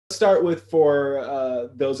start with,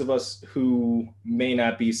 for those of us who may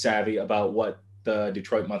not be savvy about what the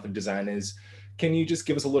Detroit Month of Design is, can you just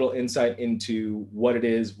give us a little insight into what it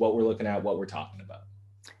is, what we're looking at, what we're talking about?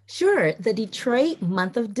 Sure. The Detroit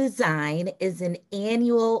Month of Design is an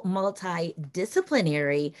annual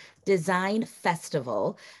multidisciplinary design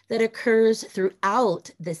festival that occurs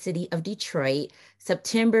throughout the city of Detroit,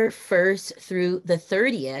 September 1st through the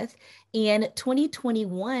 30th. And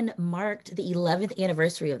 2021 marked the 11th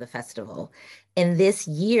anniversary of the festival. And this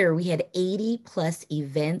year we had 80 plus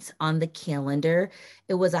events on the calendar.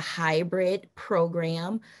 It was a hybrid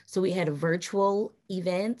program. So we had virtual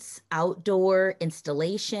events, outdoor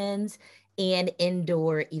installations, and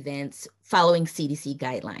indoor events following CDC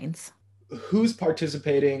guidelines. Who's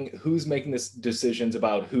participating? Who's making this decisions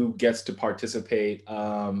about who gets to participate?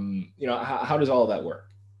 How does all of that work?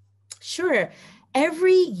 Sure.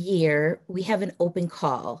 Every year we have an open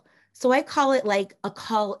call. So I call it like a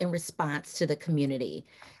call in response to the community.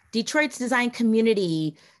 Detroit's design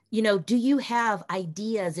community, do you have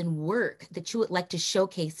ideas and work that you would like to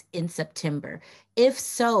showcase in September? If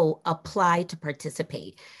so, apply to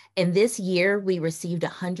participate. And this year we received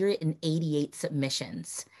 188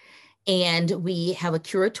 submissions. And we have a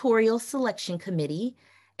curatorial selection committee.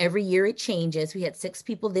 Every year it changes. We had 6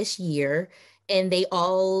 people this year, and they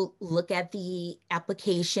all look at the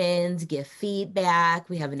applications, give feedback.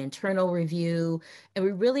 We have an internal review, and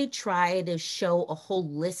we really try to show a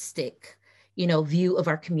holistic view of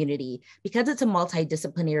our community. Because it's a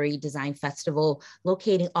multidisciplinary design festival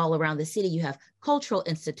locating all around the city, you have cultural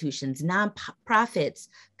institutions, nonprofits,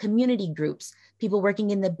 community groups, people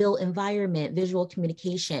working in the built environment, visual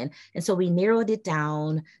communication. And so we narrowed it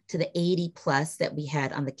down to the 80 plus that we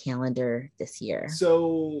had on the calendar this year.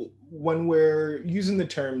 So when we're using the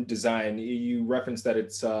term design, you reference that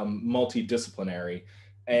it's multidisciplinary.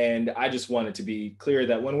 And I just wanted to be clear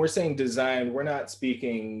that when we're saying design, we're not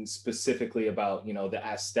speaking specifically about, the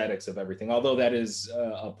aesthetics of everything, although that is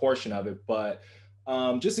a portion of it. But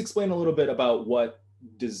just explain a little bit about what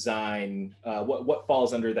design, what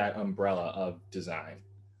falls under that umbrella of design.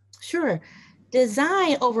 Sure.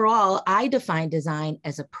 Design overall, I define design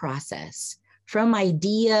as a process from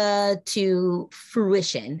idea to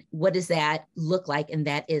fruition. What does that look like? And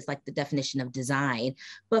that is like the definition of design.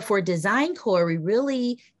 But for design core, we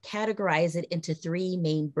really categorize it into 3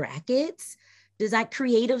 main brackets. Design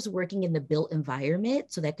creatives working in the built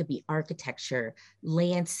environment. So that could be architecture,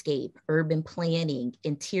 landscape, urban planning,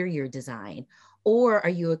 interior design. Or are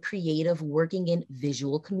you a creative working in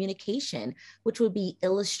visual communication, which would be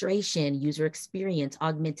illustration, user experience,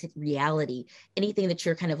 augmented reality, anything that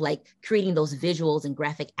you're kind of like creating those visuals and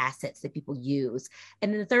graphic assets that people use.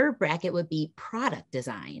 And then the third bracket would be product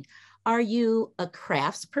design. Are you a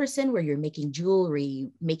crafts person where you're making jewelry,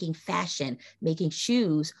 making fashion, making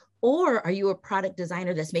shoes? Or are you a product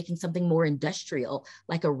designer that's making something more industrial,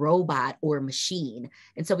 like a robot or a machine?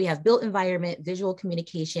 And so we have built environment, visual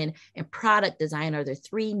communication, and product design are the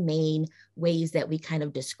 3 main ways that we kind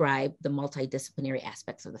of describe the multidisciplinary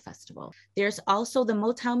aspects of the festival. There's also the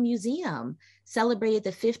Motown Museum, celebrated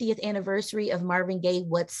the 50th anniversary of Marvin Gaye.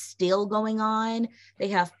 What's still going on? They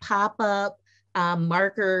have pop-up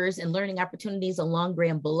markers and learning opportunities along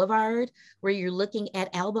Grand Boulevard, where you're looking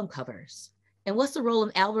at album covers. And what's the role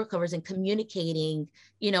of album covers in communicating,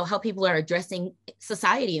 how people are addressing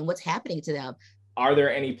society and what's happening to them? Are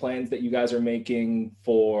there any plans that you guys are making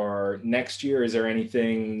for next year? Is there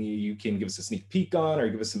anything you can give us a sneak peek on, or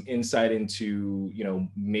give us some insight into,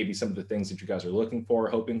 maybe some of the things that you guys are looking for,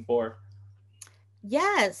 hoping for?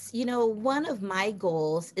 Yes, one of my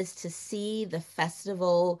goals is to see the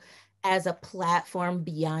festival as a platform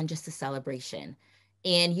beyond just a celebration.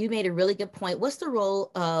 And you made a really good point. What's the role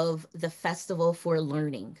of the festival for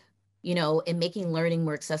learning, in making learning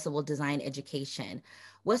more accessible, design education?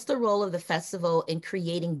 What's the role of the festival in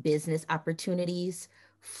creating business opportunities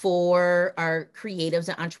for our creatives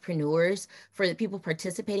and entrepreneurs, for the people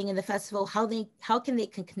participating in the festival? How can they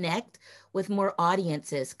connect with more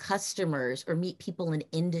audiences, customers, or meet people in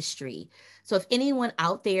industry? So if anyone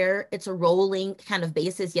out there, it's a rolling kind of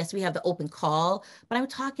basis. Yes, we have the open call, but I'm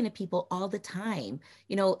talking to people all the time.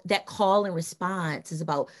 That call and response is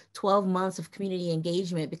about 12 months of community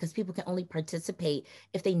engagement, because people can only participate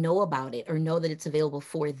if they know about it or know that it's available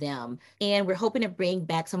for them. And we're hoping to bring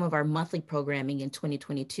back some of our monthly programming in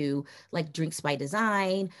 2022, like Drinks by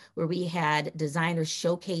Design, where we had designers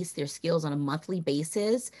showcase their skills on a monthly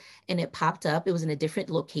basis. And it popped up. It was in a different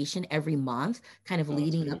location every month, kind of Oh, that's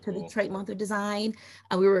leading really up to the cool. Detroit Month of Design.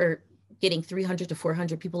 We were getting 300 to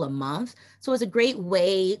 400 people a month. So it's a great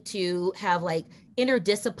way to have like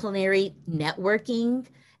interdisciplinary networking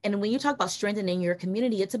And when you talk about strengthening your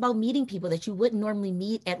community, it's about meeting people that you wouldn't normally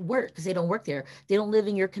meet at work because they don't work there. They don't live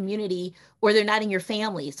in your community or they're not in your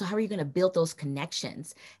family. So how are you going to build those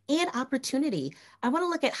connections and opportunity? I want to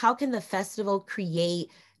look at how can the festival create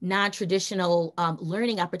non-traditional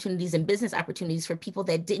learning opportunities and business opportunities for people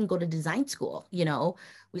that didn't go to design school. You know,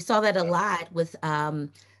 we saw that a lot with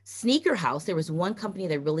Sneaker House. There was one company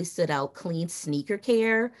that really stood out, Clean Sneaker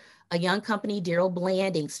Care. A young company, Daryl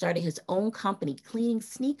Blanding, started his own company cleaning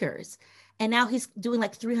sneakers. And now he's doing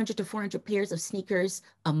like 300 to 400 pairs of sneakers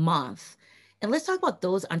a month. And let's talk about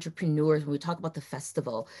those entrepreneurs when we talk about the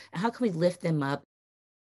festival and how can we lift them up